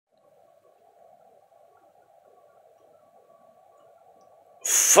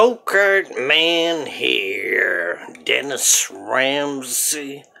Folkart man here, Dennis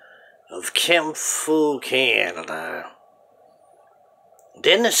Ramsey of Kentville, Canada.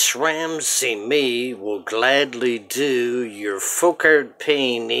 Dennis Ramsey me will gladly do your folkart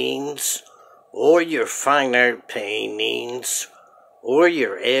paintings, or your fine art paintings, or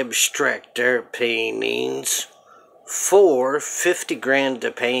your abstract art paintings for 50 grand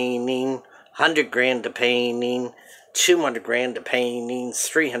a painting, 100 grand a painting, 200 grand a painting,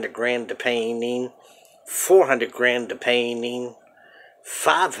 300 grand a painting, 400 grand a painting,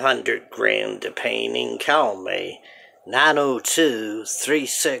 500 grand a painting. Call me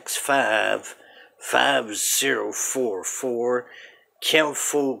 902-365-5044,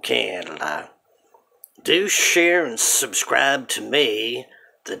 Kentville, Canada. Do share and subscribe to me,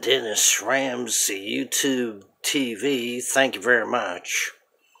 the Dennis Ramsey YouTube TV. Thank you very much.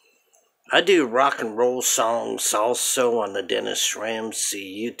 I do rock and roll songs also on the Dennis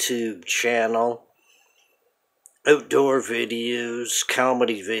Ramsey YouTube channel. Outdoor videos,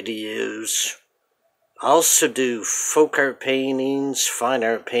 comedy videos. I also do folk art paintings, fine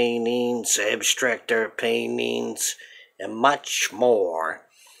art paintings, abstract art paintings, and much more.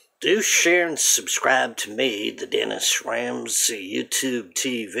 Do share and subscribe to me, the Dennis Ramsey YouTube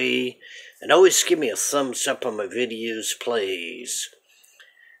TV, and always give me a thumbs up on my videos, please.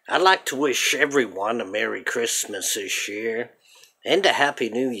 I'd like to wish everyone a Merry Christmas this year, and a Happy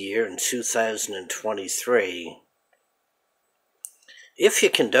New Year in 2023. If you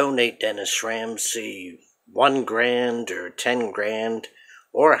can donate Dennis Ramsey 1 grand or 10 grand,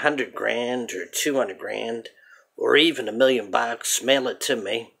 or 100 grand or 200 grand, or even $1 million, mail it to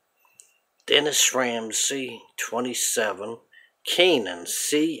me. Dennis Ramsey, 27, Canaan,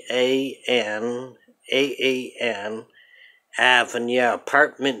 Canaan, Avenue,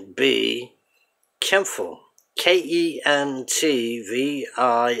 Apartment B, Kentville, Kentville,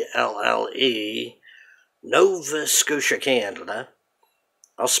 Nova Scotia, Canada.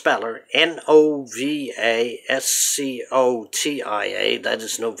 I'll spell her Novascotia, that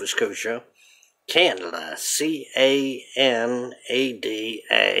is Nova Scotia, Canada,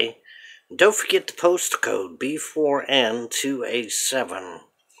 Canada. Don't forget the postal code B4N287.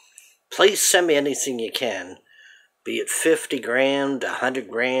 Please send me anything you can. Be it 50 grand, 100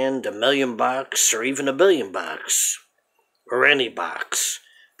 grand, $1 million, or even $1 billion, or any box.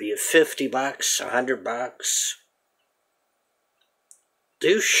 Be it $50, $100.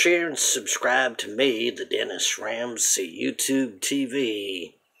 Do share and subscribe to me, the Dennis Ramsey YouTube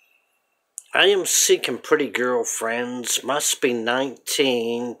TV. I am seeking pretty girlfriends, must be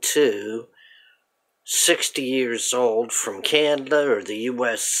 19 to 60 years old, from Canada or the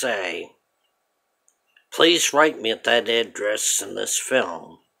USA. Please write me at that address in this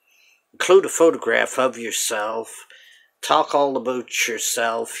film. Include a photograph of yourself. Talk all about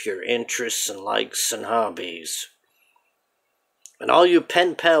yourself, your interests and likes and hobbies. And all you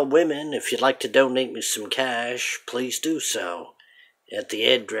pen pal women, if you'd like to donate me some cash, please do so at the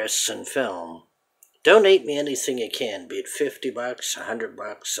address and film. Donate me anything you can, be it $50, $100,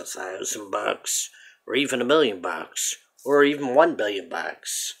 $1,000, or even $1 million, or even $1 billion.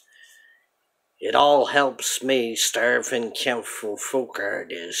 It all helps me, starving Kentville folk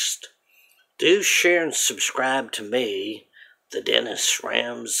artist. Do share and subscribe to me, the Dennis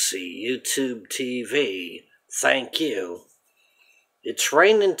Ramsey YouTube TV. Thank you. It's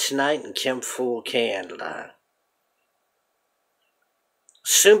raining tonight in Kentville, Canada.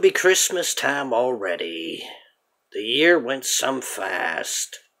 Soon be Christmas time already. The year went some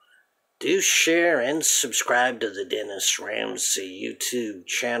fast. Do share and subscribe to the Dennis Ramsey YouTube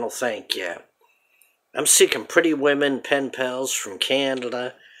channel. Thank you. I'm seeking pretty women pen pals from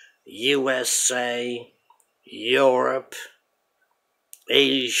Canada, USA, Europe,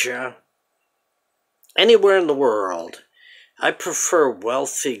 Asia, anywhere in the world. I prefer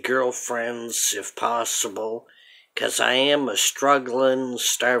wealthy girlfriends if possible, because I am a struggling,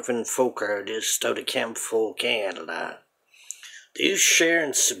 starving folk artist out of Kentville, Canada. Do share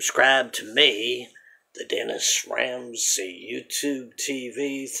and subscribe to me, the Dennis Ramsey YouTube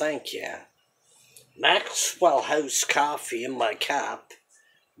TV. Thank you. Maxwell House coffee in my cup.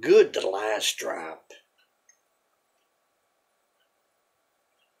 Good to the last drop.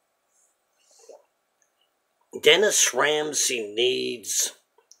 Dennis Ramsey needs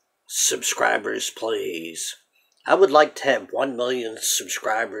subscribers, please. I would like to have 1 million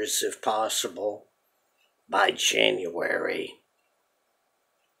subscribers if possible by January.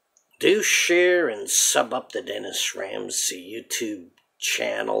 Do share and sub up the Dennis Ramsey YouTube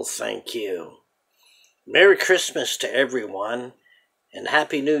channel. Thank you. Merry Christmas to everyone, and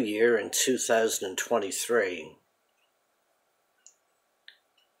Happy New Year in 2023.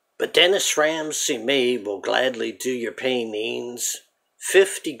 But Dennis Ramsay me will gladly do your paintings.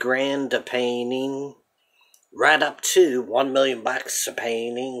 50 grand a painting. Right up to 1 million bucks a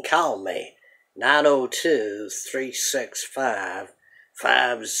painting. Call me.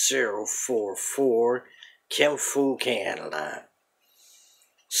 902-365-5044. Kentville, Canada.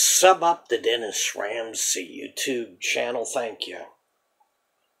 Sub up the Dennis Ramsay YouTube channel. Thank you.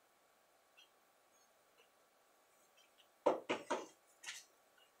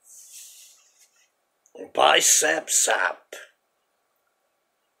 Biceps up.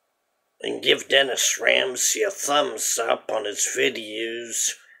 And give Dennis Ramsay a thumbs up on his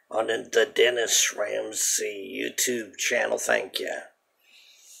videos on the Dennis Ramsay YouTube channel. Thank you.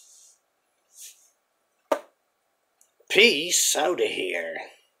 Peace out of here.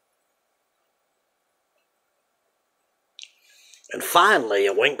 And finally,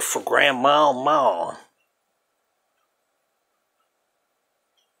 a wink for Grandma and Ma.